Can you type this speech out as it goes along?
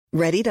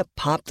Ready to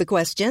pop the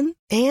question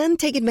and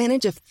take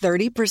advantage of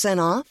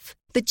 30% off?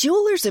 The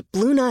jewelers at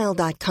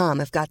BlueNile.com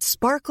have got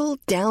sparkle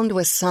down to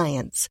a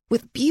science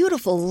with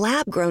beautiful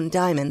lab-grown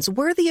diamonds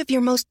worthy of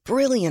your most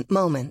brilliant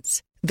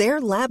moments.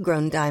 Their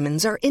lab-grown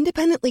diamonds are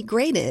independently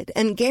graded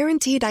and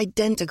guaranteed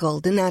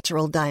identical to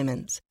natural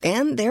diamonds.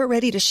 And they're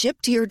ready to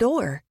ship to your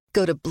door.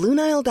 Go to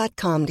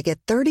BlueNile.com to get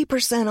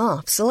 30%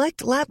 off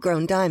select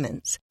lab-grown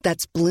diamonds.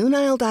 That's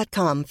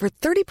BlueNile.com for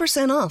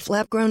 30% off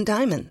lab-grown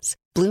diamonds.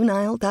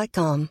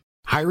 BlueNile.com.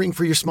 Hiring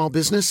for your small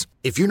business?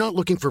 If you're not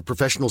looking for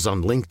professionals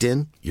on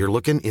LinkedIn, you're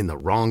looking in the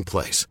wrong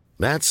place.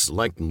 That's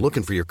like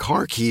looking for your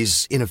car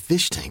keys in a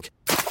fish tank.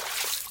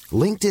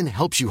 LinkedIn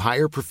helps you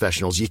hire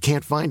professionals you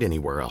can't find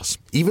anywhere else,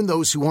 even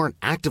those who aren't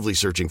actively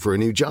searching for a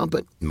new job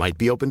but might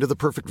be open to the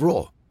perfect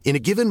role. In a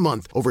given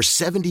month, over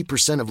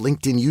 70% of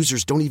LinkedIn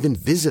users don't even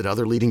visit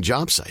other leading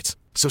job sites.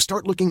 So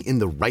start looking in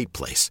the right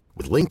place.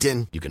 With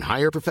LinkedIn, you can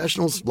hire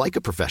professionals like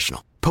a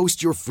professional.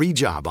 Post your free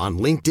job on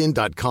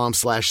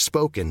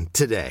linkedin.com/spoken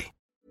today.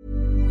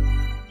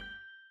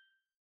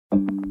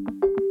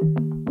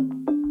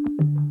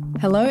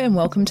 Hello and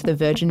welcome to the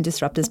Virgin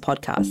Disruptors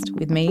podcast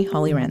with me,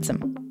 Holly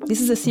Ransom.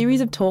 This is a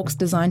series of talks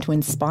designed to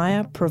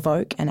inspire,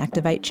 provoke and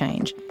activate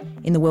change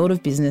in the world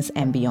of business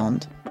and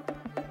beyond.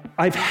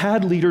 I've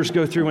had leaders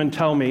go through and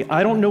tell me,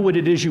 I don't know what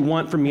it is you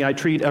want from me, I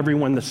treat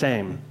everyone the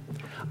same.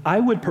 I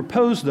would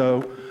propose,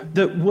 though,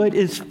 that what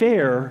is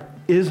fair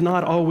is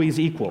not always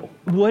equal.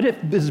 What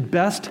is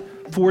best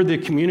for the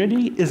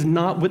community is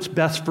not what's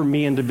best for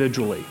me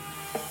individually.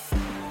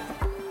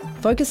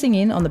 Focusing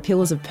in on the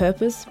pillars of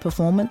purpose,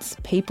 performance,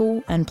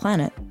 people and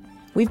planet,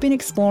 we've been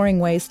exploring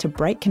ways to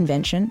break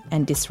convention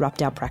and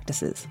disrupt our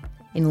practices,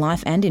 in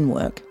life and in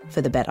work,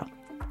 for the better.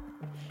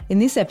 In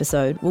this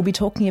episode, we'll be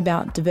talking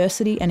about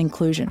diversity and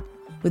inclusion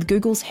with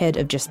Google's head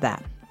of just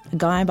that, a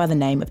guy by the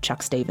name of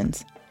Chuck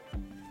Stevens.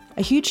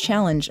 A huge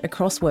challenge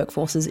across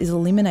workforces is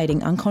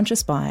eliminating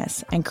unconscious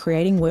bias and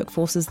creating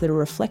workforces that are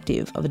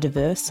reflective of a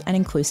diverse and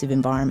inclusive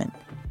environment.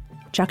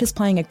 Chuck is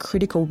playing a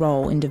critical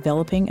role in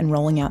developing and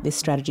rolling out this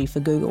strategy for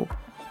Google,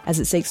 as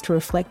it seeks to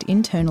reflect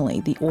internally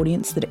the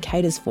audience that it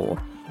caters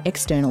for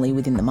externally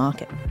within the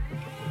market.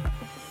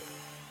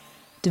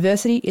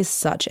 Diversity is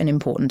such an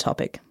important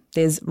topic.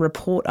 There's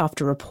report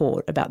after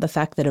report about the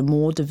fact that a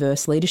more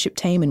diverse leadership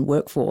team and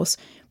workforce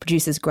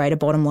produces greater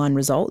bottom line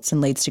results and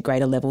leads to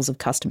greater levels of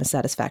customer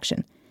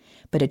satisfaction.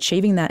 But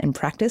achieving that in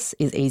practice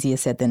is easier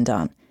said than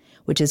done,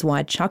 which is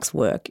why Chuck's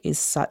work is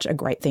such a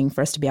great thing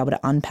for us to be able to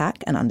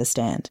unpack and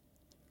understand.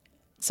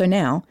 So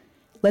now,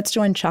 let's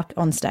join Chuck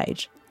on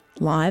stage,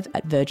 live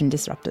at Virgin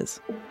Disruptors.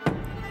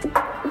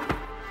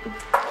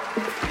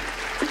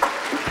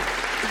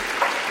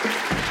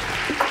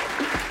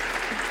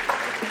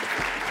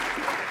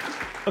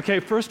 Okay,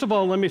 first of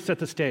all, let me set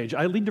the stage.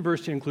 I lead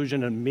diversity and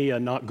inclusion in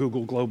EMEA, not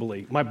Google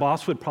globally. My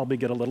boss would probably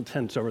get a little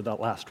tense over that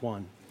last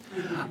one.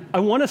 I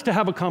want us to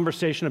have a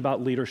conversation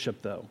about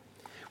leadership, though.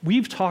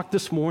 We've talked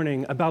this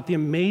morning about the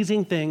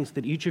amazing things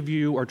that each of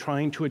you are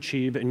trying to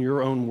achieve in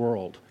your own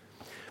world.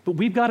 But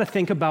we've got to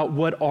think about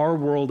what our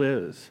world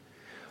is.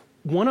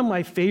 One of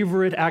my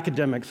favorite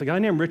academics, a guy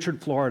named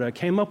Richard Florida,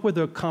 came up with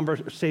a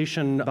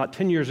conversation about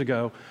 10 years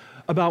ago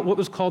about what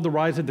was called the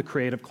rise of the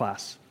creative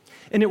class.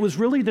 And it was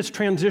really this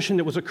transition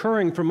that was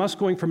occurring from us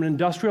going from an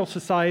industrial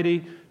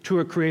society to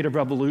a creative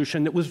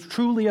revolution that was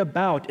truly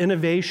about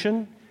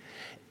innovation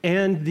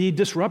and the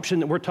disruption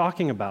that we're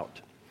talking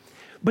about.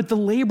 But the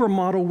labor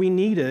model we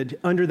needed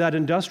under that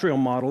industrial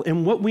model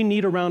and what we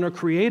need around a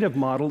creative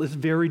model is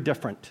very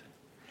different.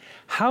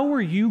 How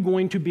are you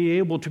going to be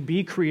able to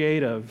be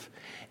creative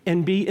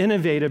and be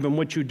innovative in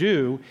what you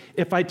do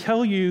if I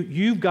tell you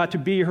you've got to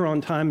be here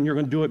on time and you're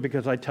going to do it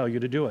because I tell you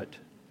to do it?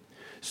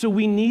 So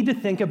we need to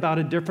think about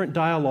a different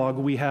dialogue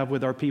we have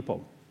with our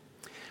people.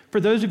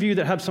 For those of you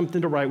that have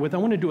something to write with, I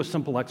want to do a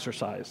simple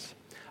exercise.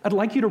 I'd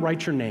like you to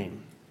write your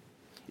name.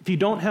 If you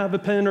don't have a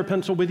pen or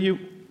pencil with you,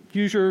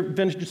 use your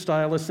vintage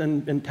stylus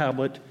and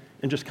tablet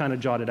and just kind of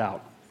jot it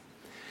out.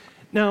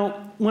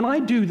 Now, when I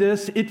do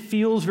this, it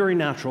feels very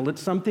natural.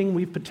 It's something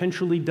we've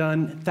potentially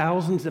done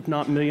thousands, if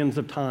not millions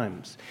of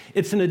times.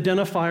 It's an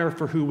identifier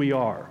for who we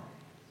are.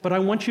 But I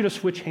want you to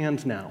switch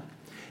hands now.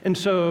 And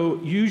so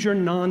use your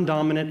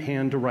non-dominant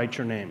hand to write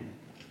your name.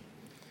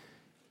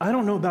 I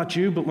don't know about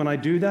you, but when I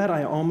do that,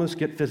 I almost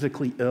get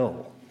physically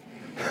ill.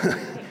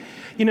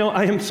 You know,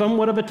 I am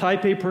somewhat of a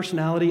type A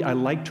personality. I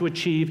like to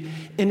achieve,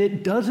 and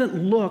it doesn't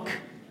look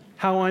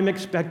how I'm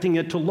expecting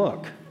it to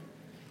look.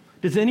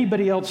 Does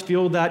anybody else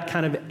feel that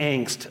kind of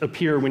angst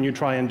appear when you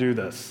try and do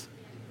this?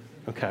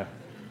 Okay.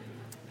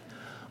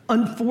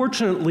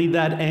 Unfortunately,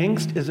 that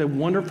angst is a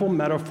wonderful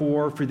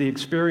metaphor for the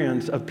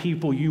experience of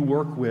people you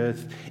work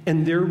with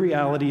and their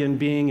reality in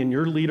being in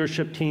your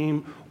leadership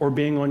team or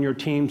being on your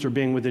teams or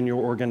being within your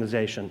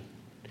organization.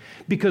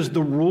 Because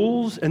the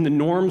rules and the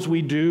norms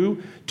we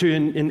do to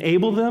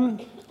enable them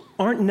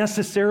aren't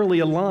necessarily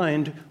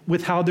aligned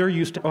with how they're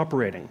used to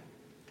operating.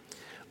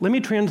 Let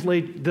me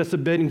translate this a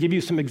bit and give you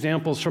some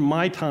examples from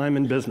my time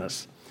in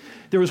business.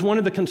 There was one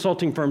of the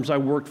consulting firms I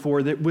worked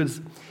for that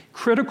was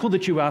critical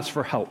that you ask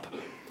for help.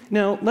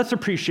 Now, let's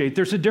appreciate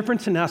there's a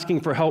difference in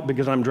asking for help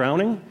because I'm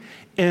drowning,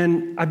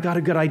 and I've got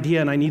a good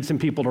idea and I need some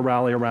people to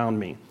rally around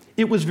me.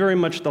 It was very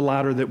much the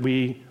latter that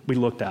we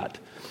looked at.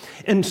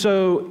 And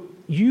so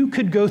you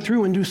could go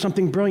through and do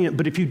something brilliant,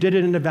 but if you did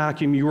it in a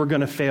vacuum, you were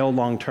going to fail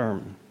long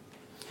term.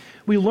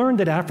 We learned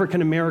that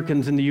African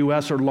Americans in the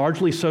US are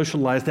largely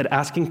socialized that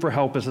asking for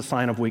help is a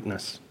sign of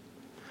weakness.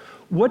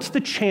 What's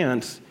the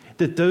chance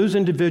that those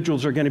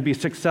individuals are going to be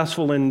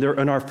successful in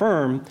our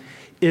firm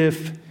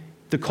if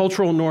the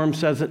cultural norm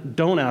says that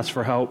don't ask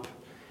for help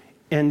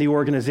and the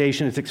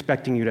organization is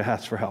expecting you to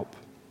ask for help?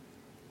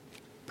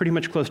 Pretty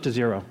much close to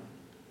zero.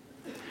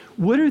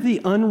 What are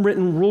the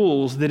unwritten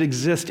rules that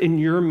exist in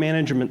your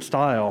management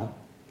style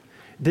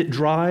that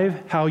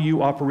drive how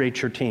you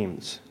operate your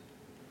teams?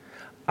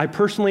 I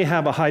personally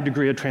have a high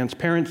degree of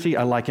transparency.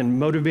 I like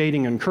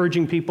motivating,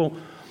 encouraging people.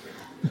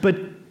 But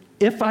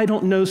if I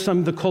don't know some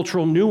of the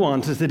cultural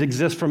nuances that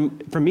exist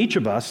from each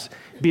of us,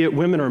 be it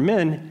women or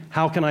men,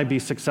 how can I be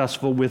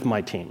successful with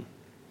my team?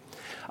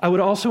 I would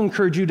also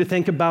encourage you to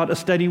think about a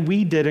study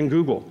we did in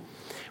Google.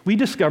 We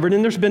discovered,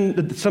 and there's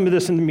been some of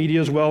this in the media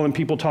as well, and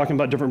people talking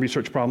about different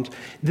research problems,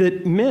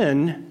 that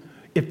men,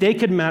 if they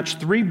could match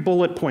 3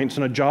 bullet points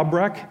in a job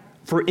rec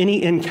for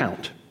any in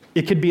count,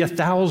 it could be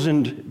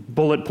 1,000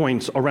 bullet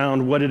points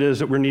around what it is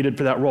that we're needed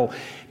for that role.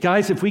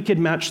 Guys, if we could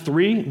match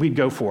 3, we'd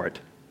go for it.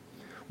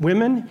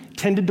 Women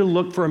tended to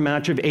look for a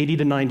match of 80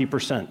 to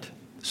 90%.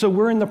 So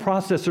we're in the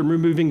process of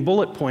removing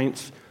bullet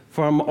points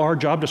from our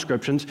job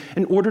descriptions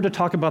in order to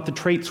talk about the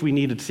traits we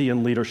need to see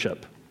in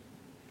leadership.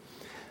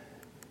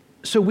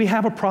 So we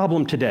have a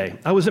problem today.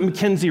 I was at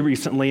McKinsey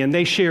recently, and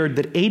they shared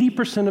that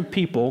 80% of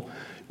people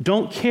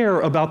don't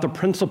care about the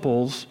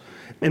principles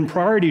and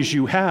priorities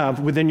you have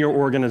within your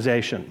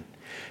organization.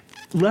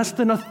 Less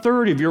than a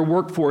third of your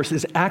workforce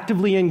is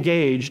actively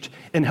engaged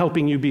in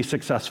helping you be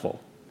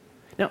successful.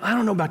 Now, I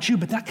don't know about you,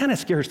 but that kind of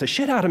scares the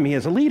shit out of me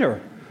as a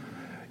leader.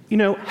 You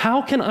know,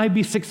 how can I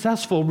be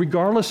successful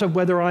regardless of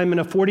whether I'm in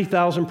a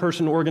 40,000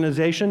 person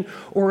organization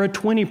or a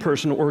 20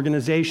 person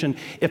organization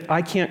if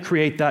I can't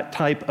create that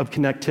type of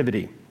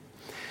connectivity?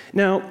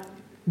 Now,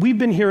 we've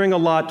been hearing a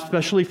lot,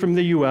 especially from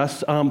the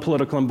US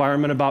political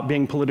environment, about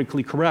being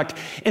politically correct.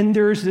 And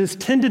there's this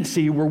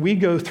tendency where we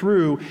go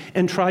through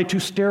and try to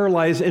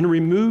sterilize and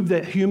remove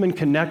that human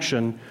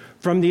connection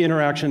from the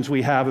interactions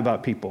we have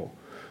about people.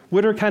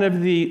 What are kind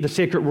of the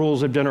sacred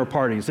rules of dinner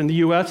parties? In the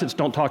US, it's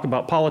don't talk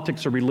about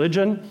politics or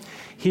religion.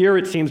 Here,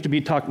 it seems to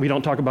be we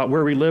don't talk about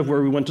where we live,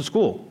 where we went to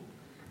school.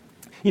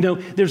 You know,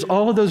 there's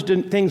all of those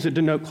things that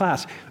denote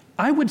class.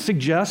 I would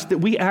suggest that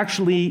we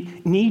actually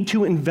need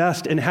to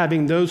invest in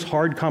having those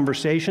hard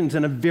conversations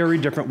in a very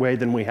different way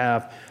than we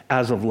have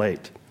as of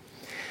late.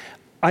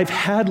 I've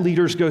had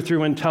leaders go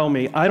through and tell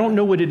me, I don't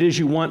know what it is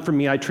you want from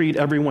me, I treat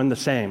everyone the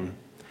same.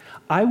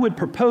 I would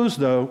propose,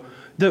 though,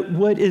 that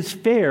what is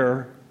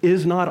fair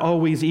is not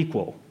always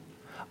equal.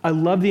 I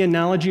love the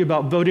analogy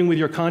about voting with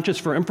your conscience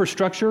for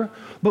infrastructure,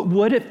 but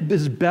what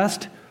is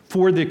best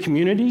for the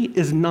community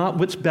is not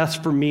what's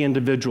best for me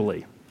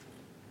individually.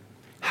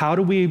 How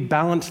do we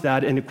balance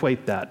that and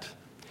equate that?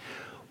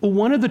 Well,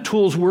 one of the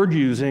tools we're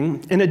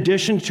using, in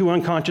addition to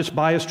unconscious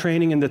bias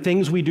training and the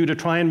things we do to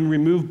try and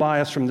remove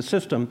bias from the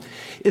system,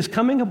 is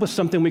coming up with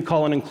something we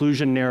call an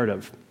inclusion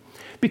narrative.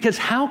 Because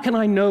how can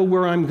I know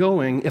where I'm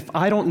going if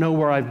I don't know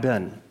where I've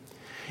been?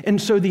 And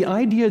so the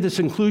idea of this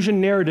inclusion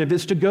narrative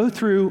is to go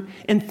through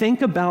and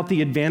think about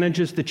the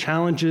advantages, the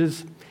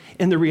challenges,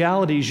 and the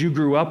realities you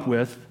grew up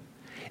with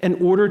in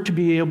order to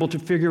be able to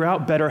figure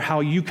out better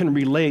how you can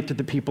relate to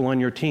the people on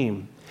your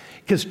team.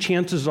 Because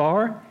chances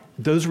are,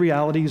 those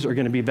realities are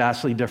going to be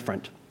vastly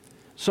different.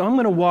 So I'm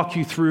going to walk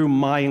you through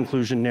my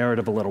inclusion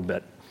narrative a little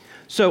bit.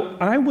 So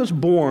I was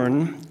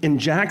born in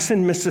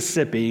Jackson,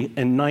 Mississippi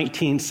in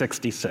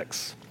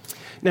 1966.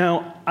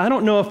 Now, I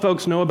don't know if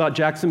folks know about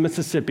Jackson,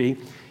 Mississippi.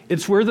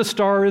 It's where the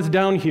star is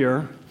down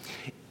here,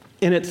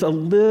 and it's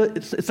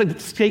a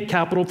state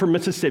capital for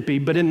Mississippi,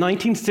 but in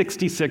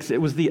 1966,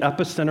 it was the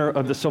epicenter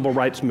of the civil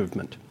rights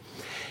movement.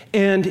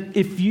 And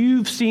if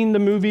you've seen the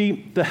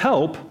movie The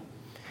Help,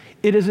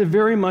 it is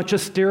very much a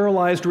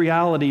sterilized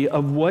reality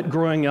of what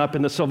growing up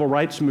in the civil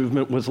rights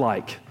movement was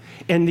like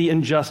and the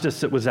injustice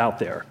that was out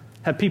there.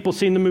 Have people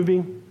seen the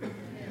movie?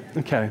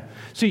 Okay.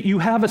 So you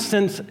have a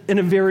sense in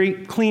a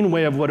very clean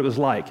way of what it was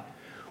like.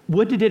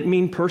 What did it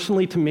mean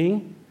personally to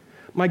me?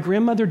 My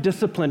grandmother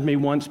disciplined me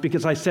once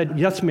because I said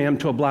yes, ma'am,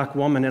 to a black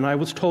woman, and I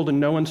was told in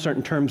no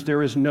uncertain terms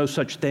there is no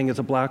such thing as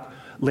a black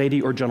lady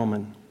or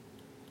gentleman.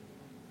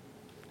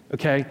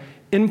 Okay?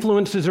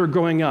 Influences are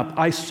growing up.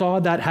 I saw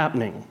that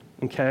happening.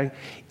 Okay?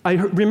 I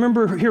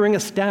remember hearing a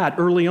stat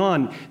early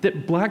on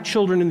that black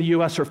children in the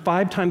US are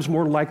 5 times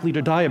more likely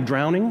to die of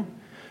drowning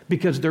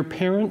because their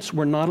parents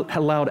were not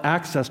allowed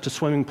access to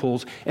swimming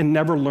pools and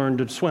never learned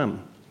to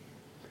swim.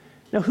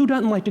 Now, who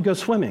doesn't like to go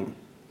swimming?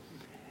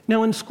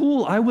 Now, in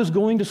school, I was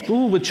going to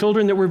school with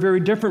children that were very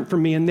different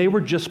from me, and they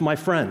were just my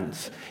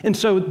friends. And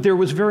so there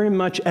was very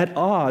much at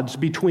odds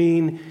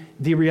between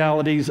the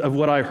realities of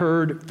what I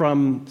heard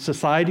from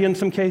society in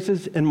some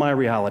cases and my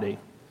reality.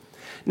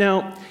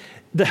 Now,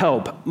 The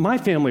help. My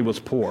family was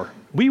poor.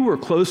 We were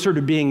closer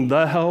to being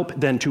the help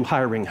than to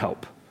hiring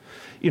help.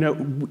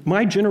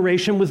 My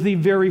generation was the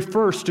very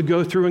first to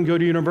go through and go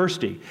to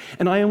university.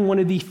 And I am one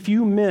of the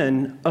few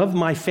men of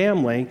my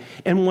family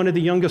and one of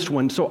the youngest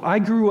ones. So I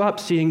grew up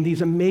seeing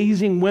these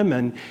amazing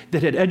women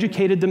that had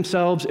educated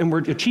themselves and were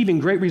achieving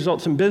great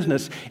results in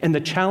business and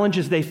the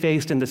challenges they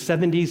faced in the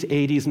 70s,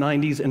 80s,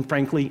 90s, and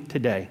frankly,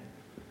 today.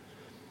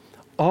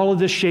 All of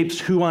this shapes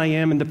who I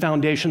am and the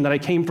foundation that I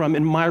came from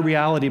in my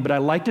reality, but I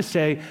like to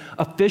say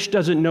a fish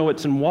doesn't know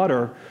it's in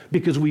water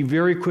because we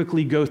very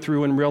quickly go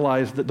through and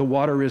realize that the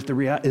water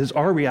is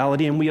our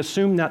reality, and we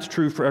assume that's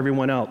true for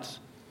everyone else.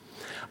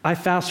 I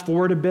fast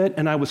forward a bit,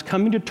 and I was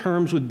coming to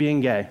terms with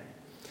being gay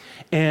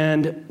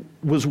and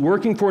was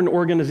working for an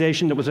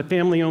organization that was a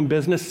family-owned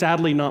business,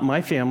 sadly not my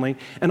family,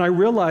 and I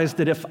realized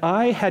that if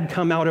I had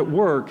come out at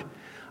work,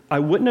 I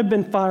wouldn't have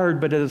been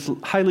fired, but it is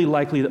highly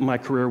likely that my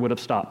career would have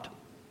stopped.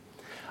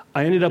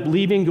 I ended up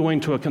leaving,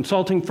 going to a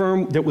consulting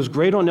firm that was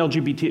great on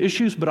LGBT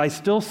issues, but I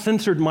still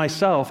censored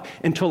myself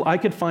until I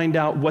could find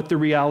out what the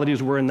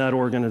realities were in that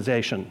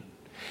organization.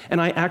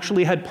 And I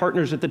actually had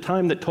partners at the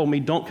time that told me,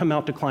 don't come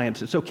out to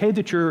clients. It's okay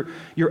that you're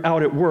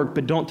out at work,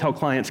 but don't tell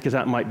clients because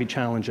that might be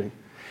challenging.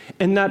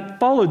 And that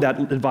followed that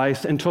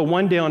advice until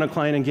one day on a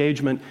client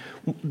engagement,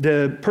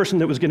 the person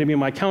that was going to be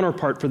my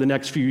counterpart for the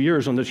next few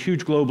years on this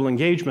huge global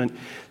engagement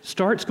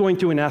starts going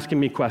through and asking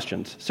me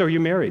questions. So are you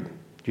married? Do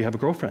you have a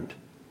girlfriend?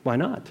 Why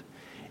not?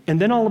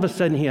 And then all of a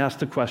sudden he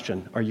asked the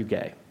question, are you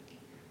gay?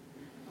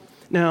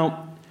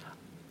 Now,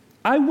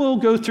 I will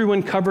go through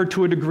and cover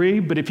to a degree,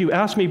 but if you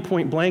ask me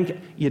point blank,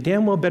 you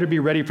damn well better be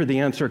ready for the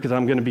answer because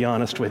I'm going to be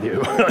honest with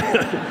you.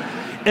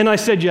 And I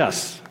said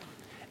yes.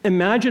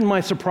 Imagine my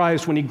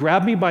surprise when he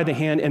grabbed me by the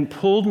hand and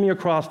pulled me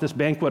across this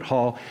banquet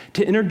hall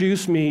to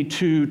introduce me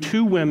to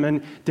two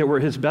women that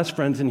were his best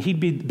friends, and he'd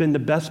been the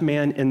best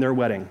man in their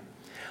wedding.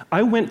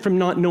 I went from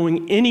not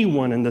knowing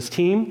anyone in this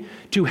team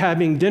to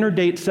having dinner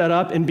dates set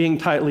up and being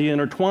tightly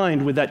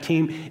intertwined with that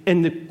team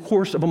in the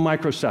course of a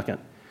microsecond.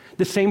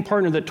 The same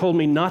partner that told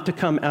me not to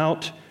come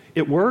out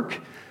at work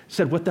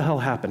said, what the hell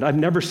happened? I've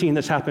never seen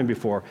this happen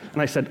before.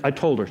 And I said, I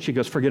told her. She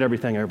goes, forget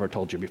everything I ever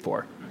told you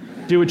before.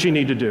 Do what you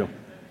need to do.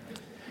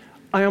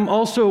 I am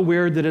also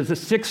aware that as a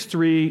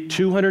 6'3",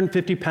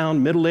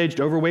 250-pound,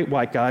 middle-aged, overweight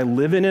white guy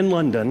living in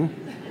London,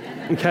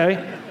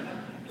 okay,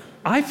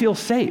 I feel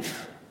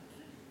safe.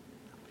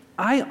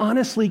 I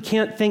honestly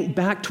can't think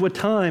back to a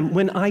time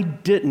when I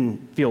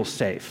didn't feel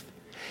safe.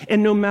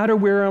 And no matter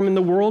where I'm in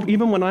the world,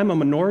 even when I'm a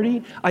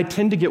minority, I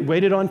tend to get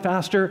waited on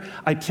faster.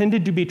 I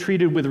tended to be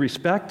treated with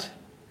respect.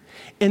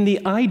 And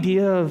the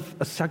idea of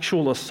a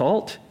sexual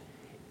assault,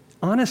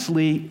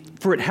 honestly,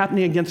 for it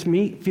happening against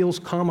me, feels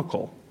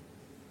comical.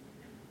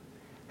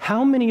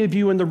 How many of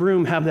you in the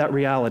room have that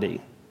reality?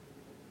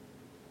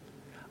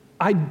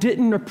 I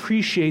didn't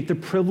appreciate the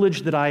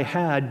privilege that I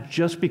had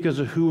just because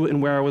of who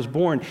and where I was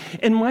born.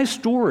 And my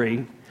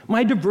story,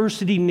 my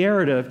diversity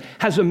narrative,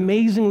 has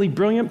amazingly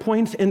brilliant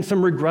points and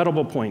some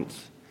regrettable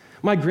points.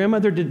 My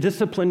grandmother to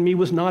discipline me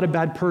was not a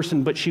bad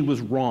person, but she was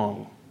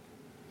wrong.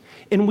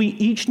 And we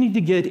each need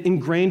to get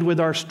ingrained with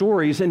our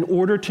stories in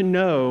order to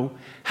know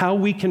how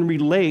we can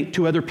relate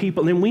to other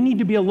people. And we need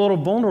to be a little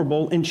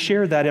vulnerable and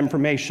share that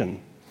information.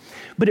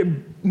 But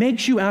it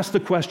makes you ask the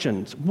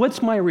questions,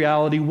 what's my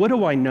reality? What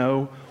do I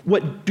know?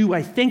 What do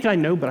I think I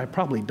know, but I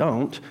probably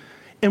don't?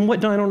 And what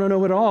do I don't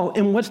know at all?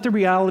 And what's the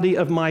reality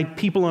of my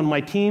people on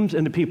my teams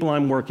and the people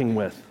I'm working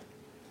with?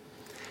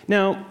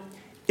 Now,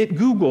 at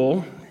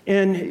Google,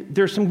 and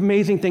there's some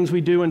amazing things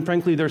we do, and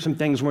frankly, there's some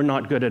things we're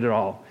not good at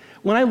all.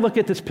 When I look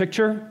at this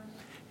picture,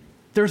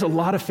 there's a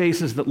lot of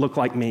faces that look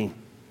like me.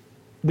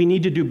 We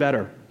need to do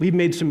better. We've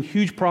made some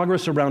huge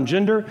progress around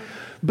gender,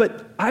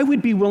 but I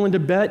would be willing to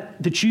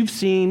bet that you've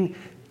seen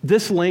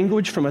this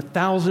language from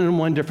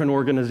 1,001 different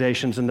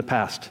organizations in the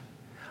past.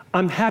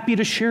 I'm happy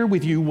to share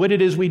with you what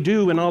it is we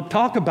do, and I'll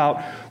talk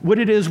about what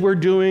it is we're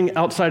doing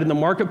outside in the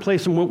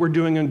marketplace and what we're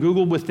doing in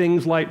Google with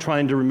things like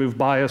trying to remove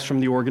bias from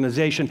the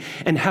organization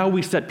and how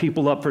we set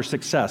people up for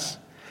success.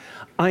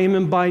 I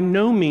am by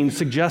no means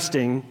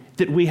suggesting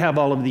that we have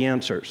all of the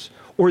answers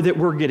or that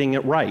we're getting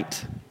it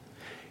right.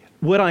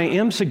 What I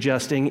am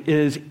suggesting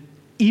is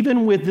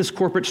even with this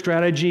corporate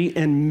strategy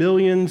and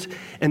millions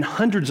and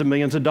hundreds of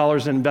millions of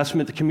dollars in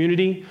investment in the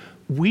community,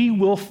 we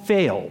will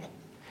fail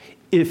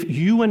if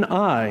you and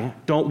I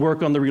don't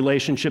work on the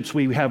relationships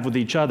we have with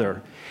each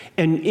other.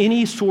 And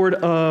any sort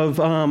of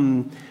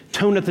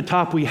tone at the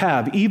top we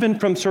have, even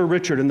from Sir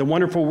Richard and the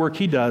wonderful work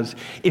he does,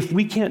 if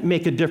we can't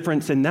make a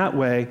difference in that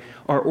way,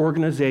 our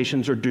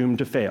organizations are doomed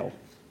to fail.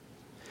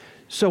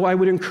 So I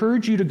would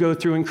encourage you to go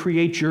through and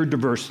create your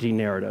diversity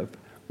narrative.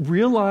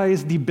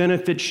 Realize the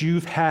benefits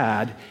you've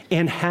had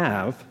and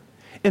have,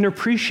 and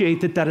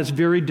appreciate that that is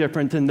very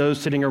different than those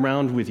sitting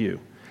around with you.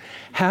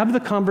 Have the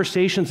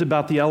conversations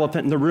about the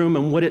elephant in the room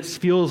and what it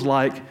feels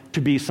like to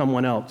be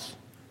someone else.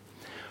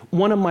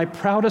 One of my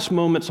proudest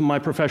moments in my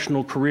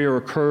professional career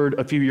occurred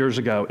a few years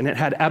ago, and it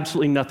had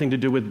absolutely nothing to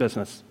do with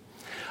business.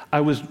 I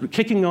was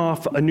kicking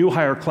off a new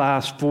hire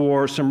class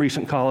for some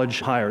recent college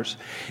hires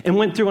and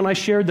went through and I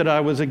shared that I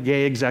was a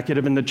gay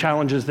executive and the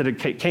challenges that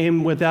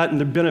came with that and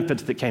the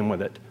benefits that came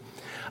with it.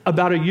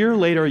 About a year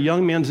later, a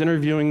young man's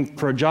interviewing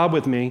for a job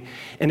with me,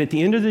 and at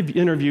the end of the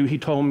interview, he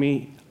told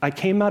me, I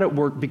came out at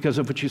work because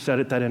of what you said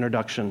at that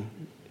introduction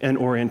and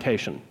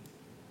orientation.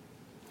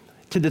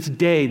 To this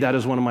day, that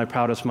is one of my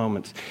proudest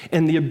moments.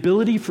 And the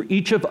ability for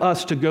each of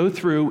us to go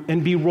through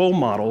and be role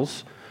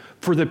models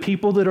for the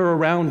people that are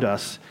around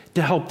us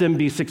to help them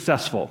be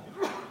successful.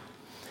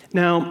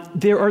 Now,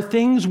 there are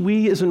things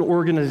we as an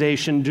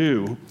organization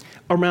do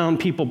around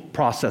people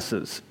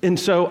processes. And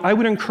so I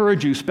would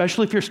encourage you,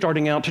 especially if you're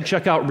starting out, to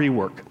check out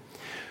Rework.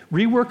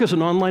 Rework is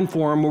an online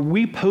forum where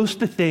we post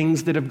the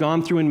things that have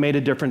gone through and made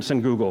a difference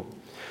in Google.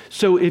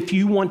 So if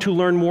you want to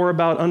learn more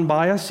about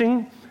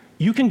unbiasing,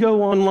 you can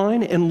go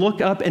online and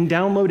look up and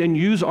download and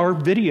use our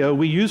video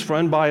we use for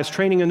unbiased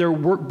training, and there are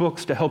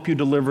workbooks to help you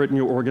deliver it in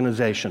your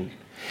organization.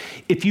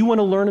 If you want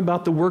to learn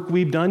about the work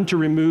we've done to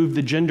remove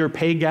the gender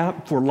pay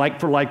gap for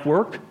like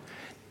work,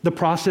 the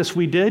process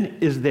we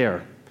did is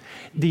there.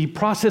 The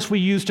process we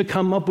used to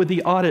come up with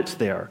the audit's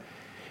there.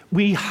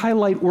 We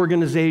highlight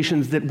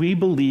organizations that we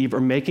believe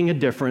are making a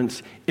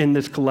difference in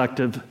this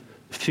collective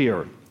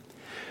sphere.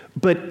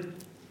 But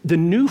the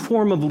new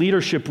form of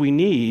leadership we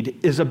need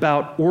is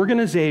about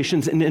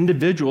organizations and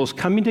individuals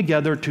coming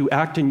together to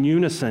act in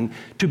unison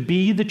to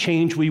be the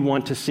change we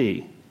want to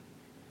see.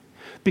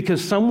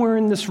 Because somewhere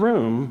in this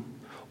room,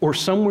 or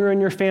somewhere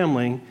in your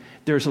family,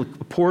 there's a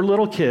poor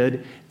little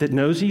kid that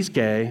knows he's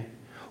gay,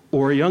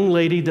 or a young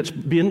lady that's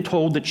been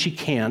told that she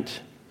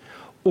can't,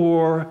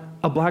 or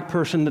a black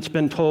person that's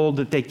been told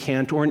that they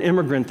can't, or an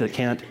immigrant that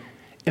can't.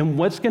 And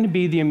what's going to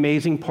be the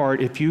amazing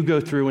part if you go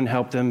through and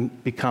help them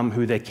become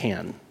who they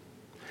can?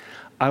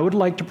 I would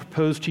like to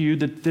propose to you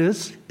that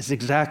this is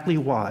exactly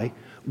why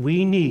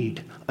we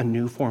need a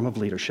new form of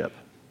leadership.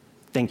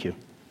 Thank you.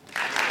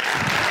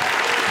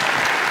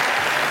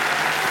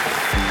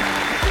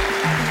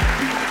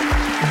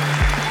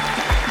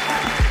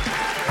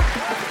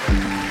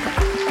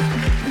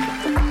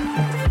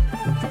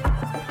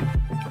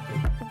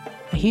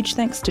 A huge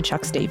thanks to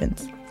Chuck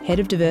Stevens, Head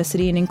of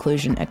Diversity and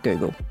Inclusion at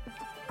Google.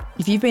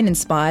 If you've been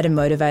inspired and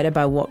motivated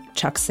by what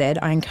Chuck said,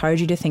 I encourage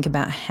you to think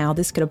about how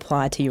this could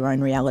apply to your own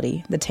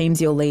reality, the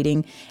teams you're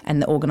leading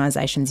and the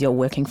organisations you're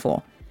working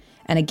for.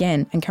 And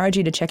again, encourage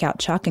you to check out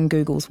Chuck and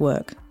Google's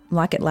work.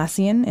 Like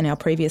Atlassian in our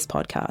previous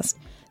podcast,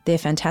 they're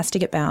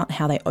fantastic about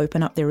how they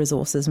open up their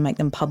resources and make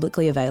them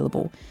publicly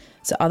available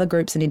so other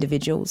groups and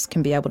individuals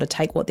can be able to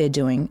take what they're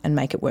doing and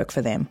make it work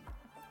for them.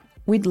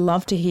 We'd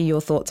love to hear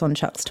your thoughts on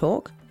Chuck's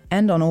talk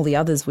and on all the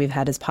others we've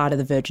had as part of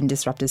the Virgin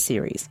Disruptors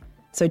series.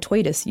 So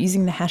tweet us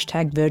using the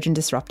hashtag Virgin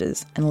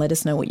Disruptors and let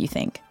us know what you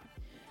think.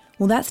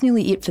 Well, that's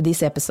nearly it for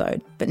this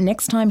episode, but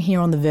next time here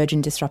on the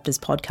Virgin Disruptors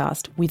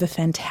podcast, we've a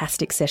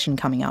fantastic session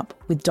coming up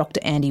with Dr.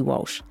 Andy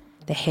Walsh,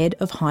 the head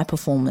of high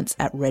performance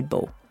at Red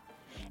Bull.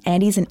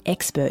 Andy's an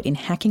expert in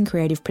hacking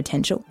creative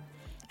potential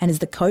and is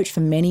the coach for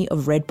many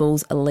of Red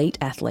Bull's elite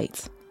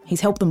athletes. He's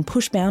helped them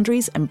push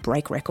boundaries and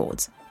break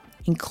records,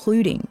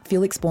 including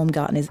Felix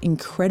Baumgartner's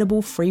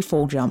incredible free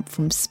fall jump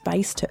from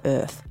space to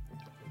Earth.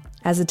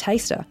 As a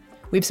taster,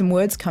 we have some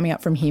words coming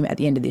up from him at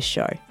the end of this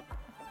show.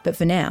 But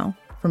for now,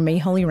 from me,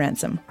 Holly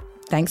Ransom,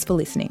 thanks for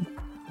listening.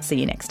 See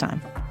you next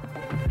time.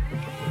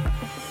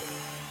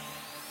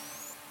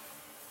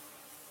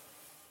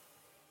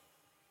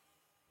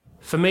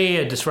 For me,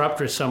 a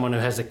disruptor is someone who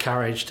has the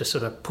courage to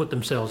sort of put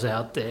themselves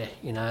out there.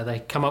 You know, they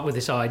come up with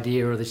this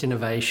idea or this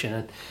innovation,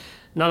 and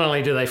not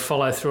only do they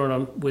follow through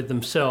on with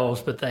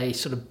themselves, but they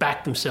sort of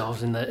back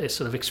themselves in the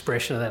sort of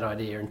expression of that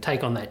idea and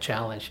take on that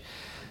challenge.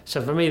 So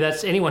for me,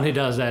 that's anyone who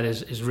does that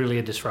is really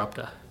a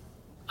disruptor.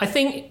 I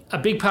think a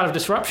big part of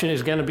disruption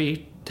is going to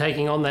be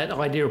taking on that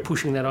idea or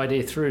pushing that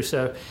idea through.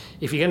 So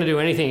if you're going to do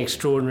anything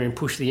extraordinary and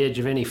push the edge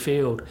of any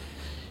field,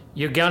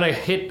 you're going to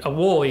hit a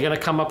wall. You're going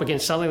to come up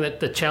against something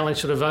that the challenge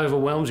sort of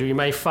overwhelms you. You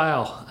may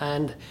fail.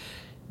 And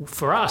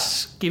for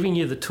us, giving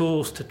you the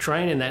tools to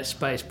train in that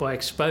space by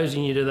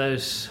exposing you to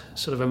those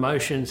sort of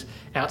emotions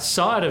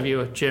outside of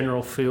your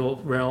general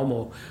field realm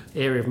or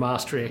area of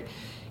mastery,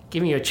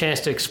 giving you a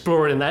chance to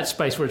explore it in that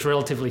space where it's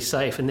relatively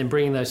safe, and then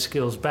bringing those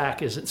skills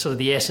back is sort of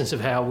the essence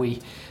of how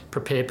we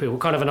prepare people,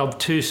 kind of an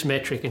obtuse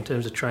metric in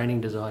terms of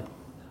training design.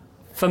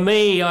 For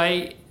me,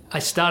 I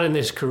started in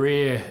this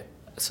career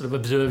sort of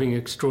observing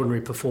extraordinary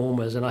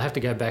performers, and I have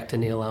to go back to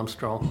Neil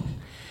Armstrong.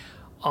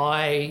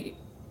 I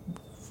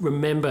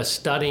remember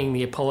studying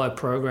the Apollo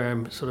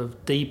program sort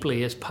of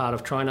deeply as part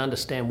of trying to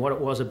understand what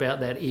it was about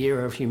that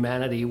era of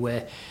humanity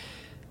where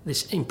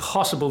this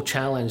impossible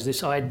challenge,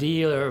 this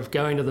idea of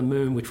going to the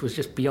moon, which was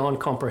just beyond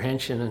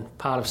comprehension and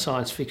part of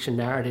science fiction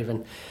narrative,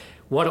 and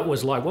what it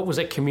was like, what was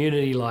that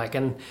community like?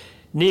 And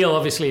Neil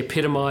obviously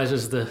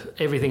epitomizes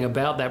everything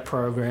about that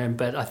program,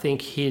 but I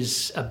think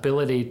his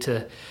ability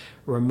to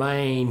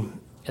remain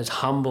as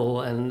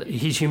humble and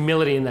his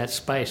humility in that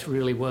space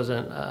really was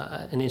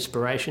an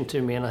inspiration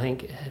to me. And I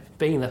think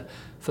being the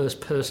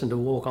first person to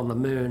walk on the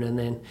moon and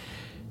then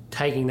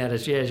taking that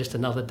as, just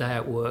another day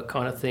at work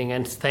kind of thing,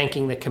 and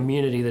thanking the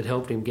community that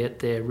helped him get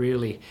there.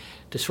 Really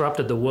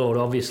disrupted the world,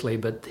 obviously,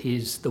 but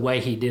the way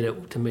he did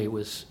it, to me,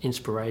 was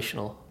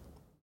inspirational.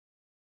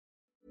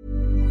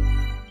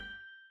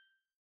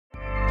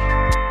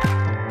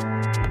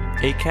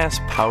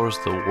 Acast powers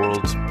the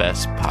world's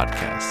best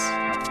podcasts.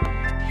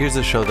 Here's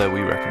a show that we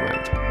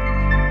recommend.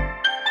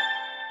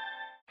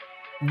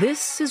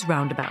 This is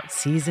Roundabout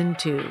Season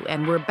 2,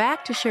 and we're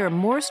back to share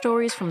more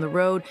stories from the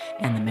road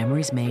and the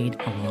memories made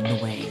along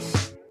the way.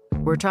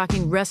 We're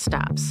talking rest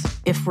stops.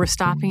 If we're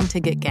stopping to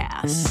get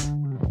gas,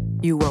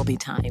 you will be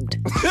timed.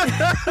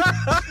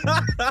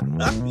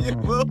 You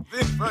will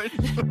be, for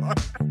sure.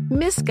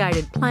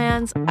 Misguided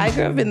plans. I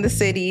grew up in the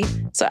city,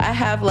 so I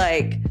have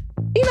a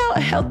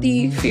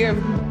healthy fear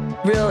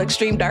of real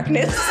extreme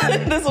darkness.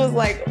 This was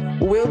like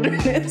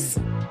wilderness.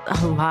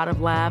 A lot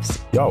of laughs.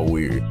 Y'all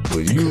weird,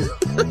 but you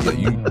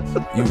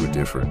were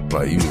different.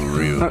 Like, you were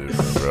real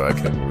different, bro. I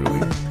can't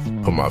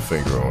really put my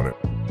finger on it.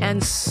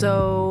 And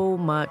so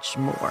much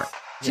more.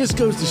 Just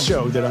goes to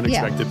show that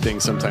unexpected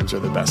things sometimes are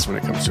the best when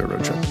it comes to a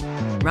road trip.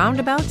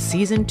 Roundabout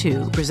Season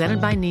 2, presented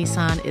by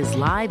Nissan, is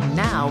live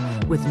now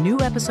with new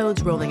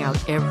episodes rolling out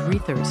every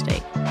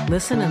Thursday.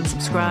 Listen and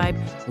subscribe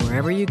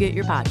wherever you get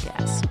your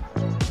podcasts.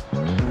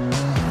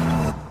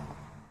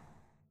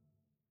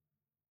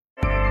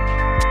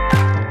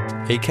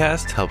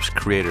 Acast helps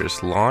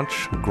creators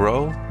launch,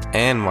 grow,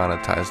 and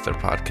monetize their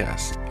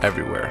podcasts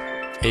everywhere.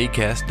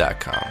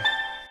 Acast.com.